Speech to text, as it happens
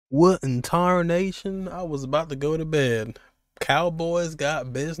What in tarnation? I was about to go to bed. Cowboys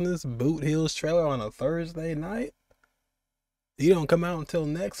got business. Boothill's trailer on a Thursday night. You don't come out until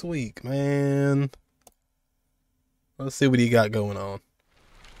next week, man. Let's see what he got going on.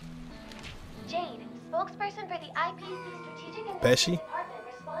 Jade, spokesperson for the IPC Strategic Pesci? Investment Department,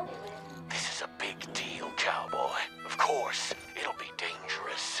 responded with, This is a big deal, Cowboy. Of course, it'll be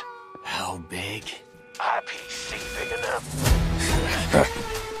dangerous. How big? IPC big enough.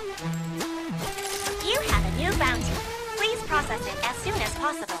 You have a new bounty. Please process it as soon as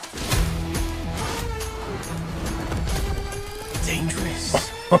possible.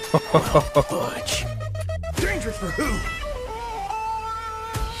 Dangerous? Well, fudge. Dangerous for who?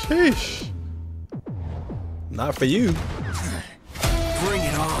 Sheesh. Not for you. Bring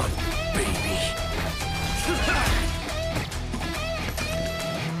it on, baby.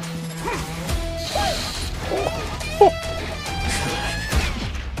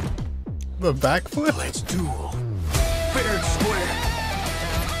 The backflip? Let's duel. Fair and square.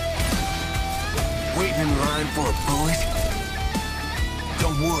 Waiting in line for a bullet?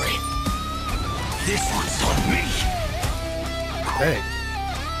 Don't worry. This one's on me. Hey.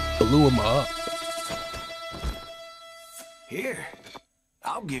 Blew him up. Here,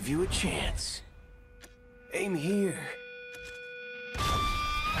 I'll give you a chance. Aim here.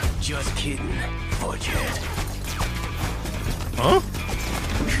 Just kidding, fudgehead. Huh?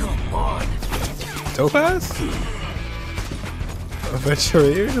 Come on. Topaz?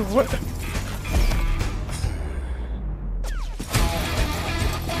 Aventurier? What?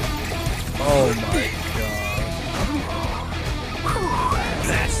 Oh my god.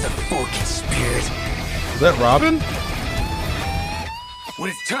 That's the forking spirit. Is that Robin? When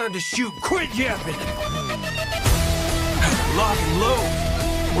it's time to shoot, quit yapping. Lock and load,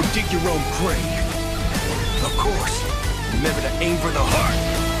 or dig your own grave. Of course, remember to aim for the heart.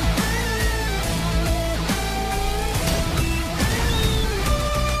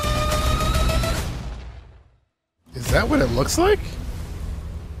 Is that what it looks like?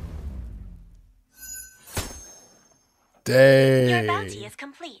 Your bounty Dang. is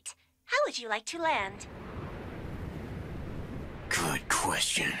complete. How would you like to land? Good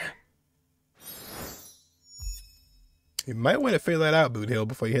question. You might want to figure that out, Boothill,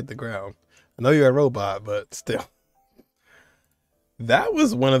 before you hit the ground. I know you're a robot, but still. That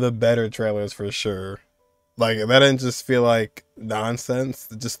was one of the better trailers for sure. Like, that didn't just feel like nonsense.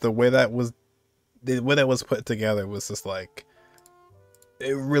 Just the way that was put together was just like,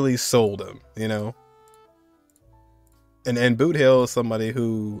 it really sold him, you know? And Boothill is somebody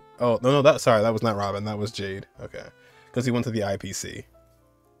who, oh, no, that was not Robin. That was Jade. Okay. Because he went to the IPC.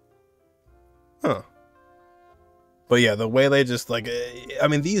 Huh. But yeah, the way they just like, I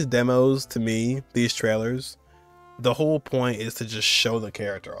mean, these demos to me, these trailers, the whole point is to just show the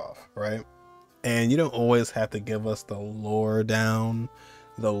character off, right? And you don't always have to give us the lore down,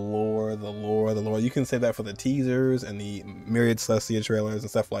 the lore. You can say that for the teasers and the myriad Celestia trailers and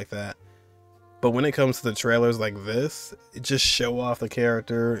stuff like that. But when it comes to the trailers like this, it just show off the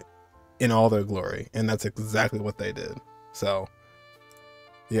character in all their glory. And that's exactly what they did. So,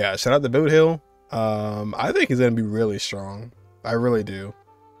 yeah, shout out to Boothill. I think he's going to be really strong. I really do.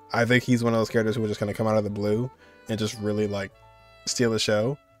 I think he's one of those characters who are just going to come out of the blue and just really, like, steal the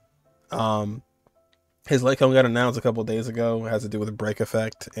show. His light cone got announced a couple days ago. It has to do with break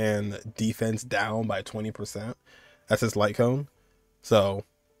effect and defense down by 20%. That's his light cone. So,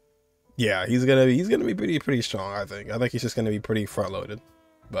 yeah, he's gonna be pretty strong. I think he's just gonna be pretty front loaded.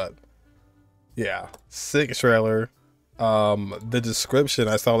 But yeah, sick trailer. The description,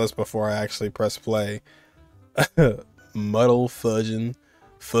 I saw this before I actually pressed play. Muddle fudging,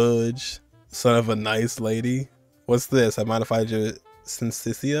 fudge, son of a nice lady. What's this? I modified your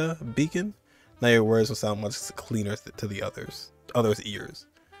Synthesia beacon. Now your words will sound much cleaner to the others' ears.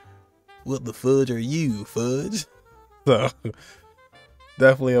 What the fudge are you, fudge? So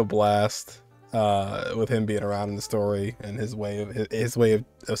definitely a blast with him being around in the story and his way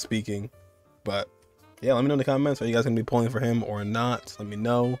of speaking. But yeah, let me know in the comments. Are you guys gonna be pulling for him or not? Let me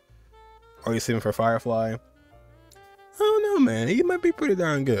know. Are you saving for Firefly? I don't know, man. He might be pretty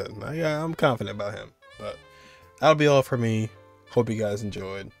darn good. I'm confident about him. But that'll be all for me. Hope you guys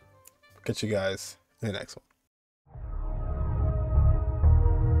enjoyed. Catch you guys in the next one.